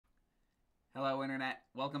Hello Internet,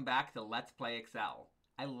 welcome back to Let's Play Excel.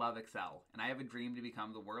 I love Excel, and I have a dream to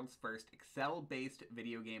become the world's first Excel-based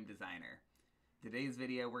video game designer. Today's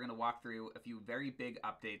video, we're going to walk through a few very big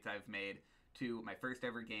updates I've made to my first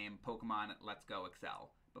ever game, Pokemon Let's Go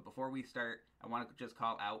Excel. But before we start, I want to just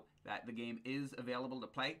call out that the game is available to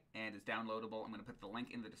play and is downloadable. I'm going to put the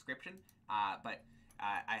link in the description, I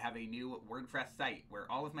have a new WordPress site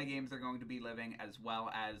where all of my games are going to be living, as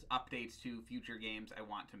well as updates to future games I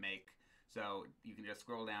want to make. So you can just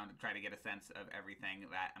scroll down to try to get a sense of everything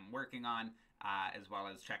that I'm working on, as well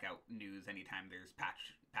as check out news anytime there's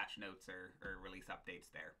patch notes or release updates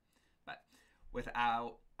there. But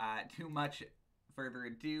without too much further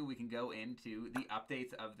ado, we can go into the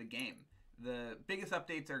updates of the game. The biggest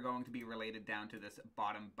updates are going to be related down to this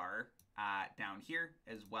bottom bar down here,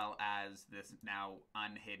 as well as this now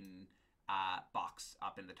unhidden box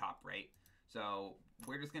up in the top right. So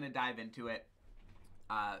we're just going to dive into it.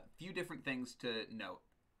 Few different things to note.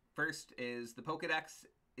 First is the Pokedex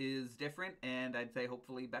is different, and I'd say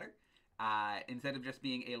hopefully better. Instead of just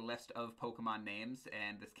being a list of Pokemon names,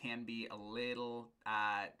 and this can be a little,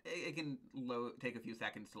 it can take a few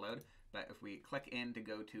seconds to load, but if we click in to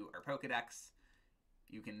go to our Pokedex,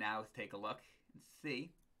 you can now take a look and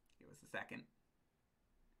see. Give us a second.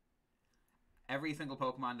 Every single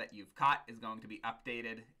Pokemon that you've caught is going to be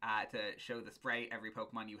updated to show the sprite. Every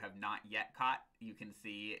Pokemon you have not yet caught, you can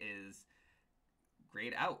see is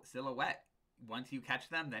grayed out, silhouette. Once you catch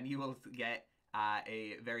them, then you will get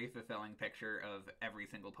a very fulfilling picture of every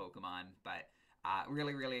single Pokemon. But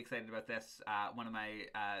really, really excited about this. One of my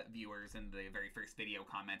viewers in the very first video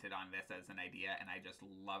commented on this as an idea, and I just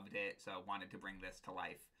loved it, so wanted to bring this to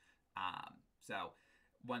life. So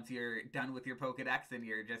once you're done with your Pokedex and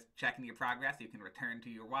you're just checking your progress, you can return to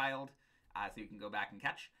your wild, so you can go back and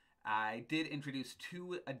catch. I did introduce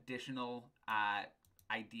two additional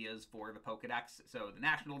ideas for the Pokedex. So the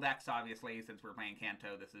National Dex, obviously, since we're playing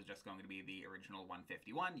Kanto, this is just going to be the original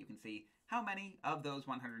 151. You can see how many of those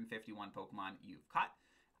 151 Pokemon you've caught.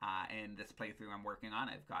 In this playthrough I'm working on,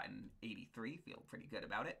 I've gotten 83, feel pretty good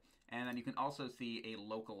about it. And then you can also see a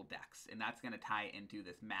local dex, and that's going to tie into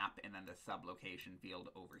this map and then the sub-location field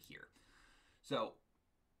over here. So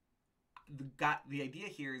the idea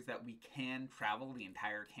here is that we can travel the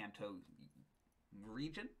entire Kanto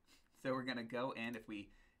region. So we're going to go in, if we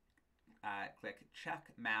click check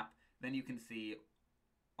map, then you can see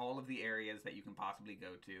all of the areas that you can possibly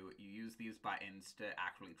go to. You use these buttons to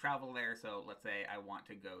actually travel there. So let's say I want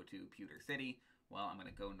to go to Pewter City. Well, I'm going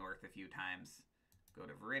to go north a few times, go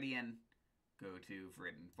to Viridian, go to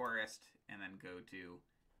Viridian Forest, and then go to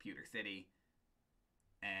Pewter City.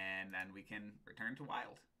 And then we can return to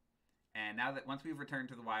Wild. And now that once we've returned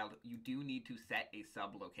to the Wild, you do need to set a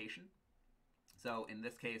sub-location. So in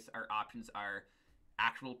this case, our options are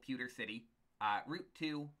actual Pewter City, Route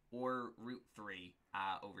 2, or Route 3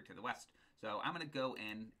 over to the west. So I'm going to go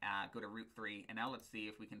in, go to Route 3, and now let's see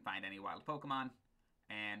if we can find any wild Pokemon.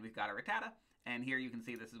 And we've got a Rattata, and here you can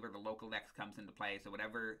see this is where the local dex comes into play. So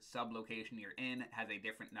whatever sub-location you're in has a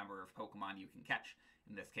different number of Pokemon you can catch.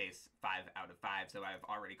 In this case, 5 out of 5, so I've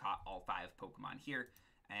already caught all 5 Pokemon here.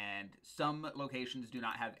 And some locations do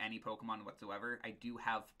not have any Pokemon whatsoever. I do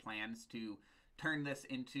have plans to turn this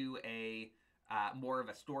into a more of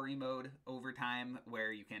a story mode over time,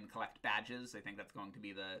 where you can collect badges. I think that's going to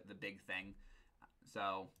be the big thing.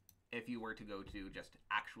 So if you were to go to just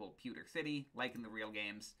actual Pewter City, like in the real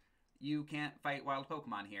games, you can't fight wild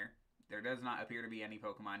Pokemon here. There does not appear to be any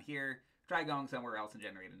Pokemon here. Try going somewhere else and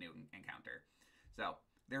generate a new encounter. So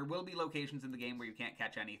there will be locations in the game where you can't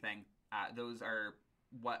catch anything. Those are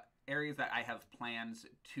what areas that I have plans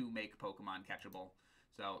to make Pokemon catchable.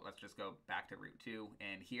 So let's just go back to Route 2,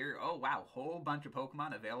 and here, oh wow, whole bunch of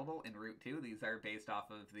Pokemon available in Route 2. These are based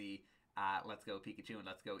off of the Let's Go Pikachu and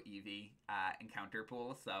Let's Go Eevee encounter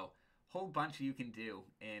pool, so whole bunch you can do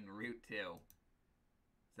in Route 2.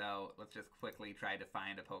 So let's just quickly try to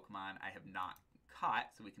find a Pokemon I have not caught,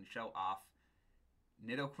 so we can show off.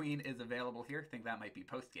 Nidoqueen is available here. I think that might be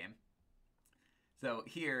post-game. So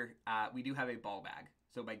here, we do have a ball bag.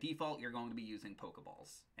 So by default, you're going to be using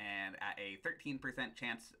Pokeballs. And at a 13%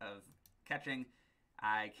 chance of catching,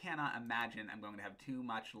 I cannot imagine I'm going to have too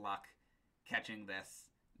much luck catching this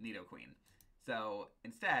Nidoqueen. So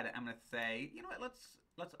instead, I'm going to say, you know what,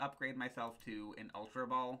 let's upgrade myself to an Ultra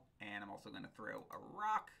Ball. And I'm also going to throw a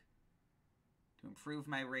rock to improve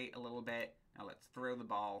my rate a little bit. Now let's throw the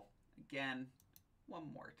ball again,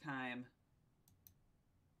 one more time.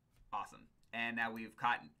 Awesome. And now we've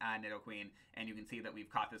caught Nidoqueen, and you can see that we've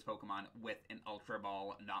caught this Pokemon with an Ultra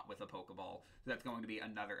Ball, not with a Pokeball. So that's going to be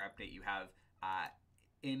another update you have.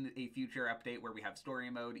 In a future update where we have story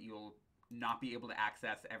mode, you'll not be able to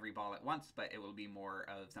access every ball at once, but it will be more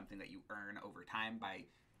of something that you earn over time by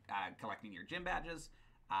collecting your gym badges.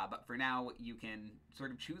 But for now, you can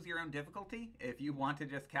sort of choose your own difficulty. If you want to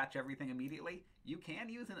just catch everything immediately, you can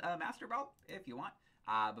use a Master Ball if you want.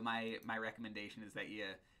 But my recommendation is that you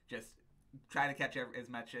just try to catch as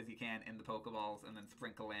much as you can in the Pokeballs, and then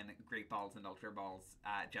sprinkle in Great Balls and Ultra Balls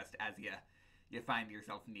just as you find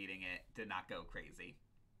yourself needing it to not go crazy.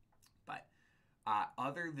 But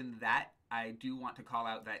other than that, I do want to call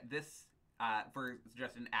out that this, for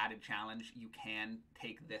just an added challenge, you can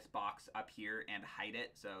take this box up here and hide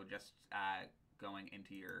it. So just going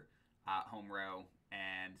into your home row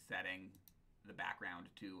and setting the background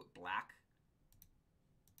to black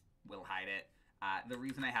will hide it. The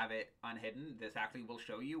reason I have it unhidden, this actually will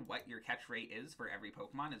show you what your catch rate is for every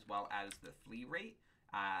Pokemon, as well as the flee rate,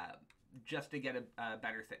 just to get a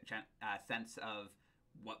better sense of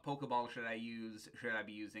what Pokeball should I use. Should I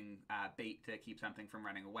be using bait to keep something from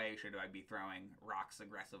running away? Should I be throwing rocks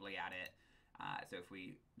aggressively at it? So if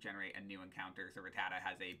we generate a new encounter, so Rattata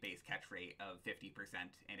has a base catch rate of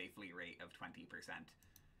 50% and a flee rate of 20%.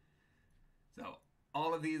 So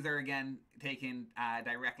all of these are, again, taken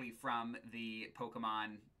directly from the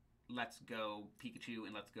Pokemon Let's Go Pikachu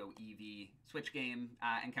and Let's Go Eevee Switch game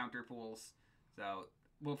encounter pools. So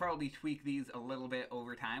we'll probably tweak these a little bit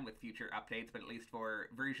over time with future updates, but at least for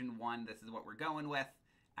version 1, this is what we're going with.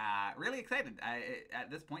 Really excited.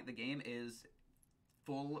 At this point, the game is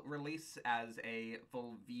full release as a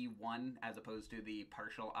full V1 as opposed to the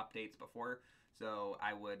partial updates before. So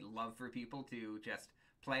I would love for people to just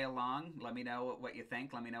play along. Let me know what you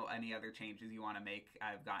think. Let me know any other changes you want to make.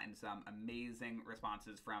 I've gotten some amazing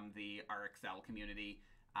responses from the RXL community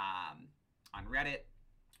on Reddit,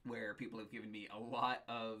 where people have given me a lot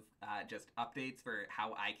of just updates for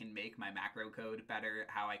how I can make my macro code better,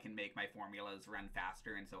 how I can make my formulas run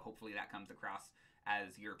faster, and so hopefully that comes across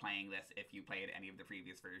as you're playing this if you played any of the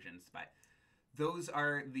previous versions. But those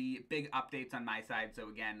are the big updates on my side. So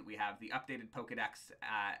again, we have the updated Pokedex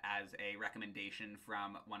as a recommendation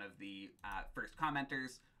from one of the first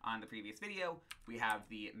commenters on the previous video. We have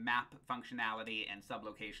the map functionality and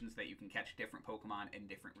sublocations that you can catch different Pokemon in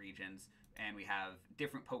different regions. And we have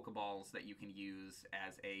different Pokeballs that you can use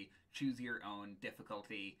as a choose your own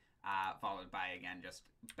difficulty, followed by, again, just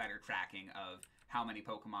better tracking of how many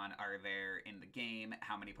Pokemon are there in the game,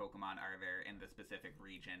 how many Pokemon are there in the specific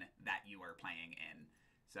region that you are playing in.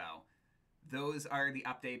 So those are the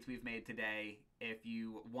updates we've made today. If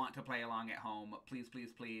you want to play along at home, please,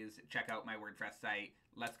 please, please check out my WordPress site,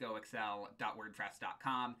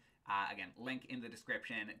 letsgoexcel.wordpress.com. Again, link in the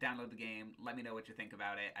description. Download the game. Let me know what you think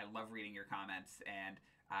about it. I love reading your comments, and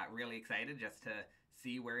really excited just to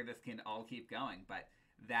see where this can all keep going. But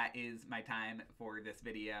that is my time for this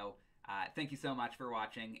video. Thank you so much for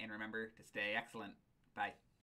watching, and remember to stay excellent. Bye.